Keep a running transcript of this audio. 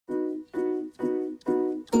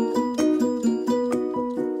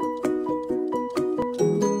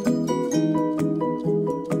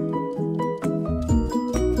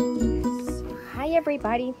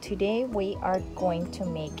everybody, today we are going to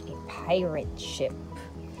make a pirate ship.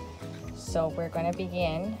 So we're going to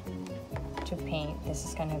begin to paint. This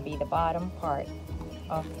is going to be the bottom part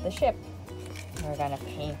of the ship. We're going to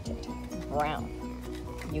paint it brown.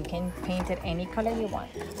 You can paint it any color you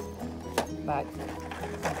want, but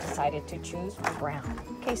I decided to choose brown.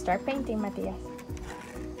 Okay, start painting, Matias.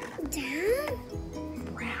 Down?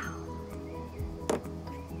 Brown.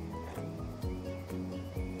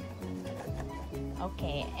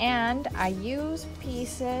 Okay, and I use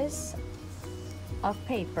pieces of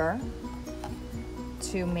paper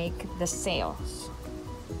to make the sails.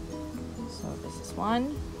 So this is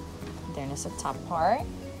one, then it's a top part.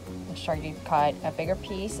 Make sure you cut a bigger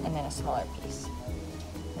piece and then a smaller piece.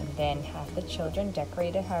 And then have the children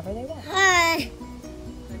decorate it however they want.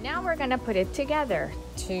 So now we're gonna put it together.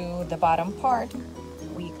 To the bottom part,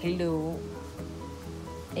 we glue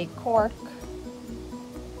a cork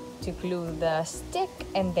to glue the stick,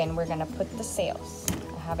 and then we're gonna put the sails.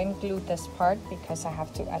 I haven't glued this part because I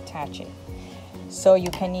have to attach it. So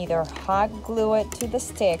you can either hot glue it to the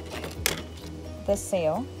stick, the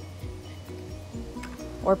sail,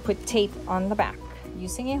 or put tape on the back.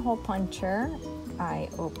 Using a hole puncher, I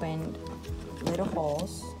opened little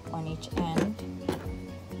holes on each end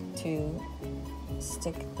to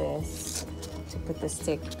stick this, to put the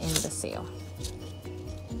stick in the sail.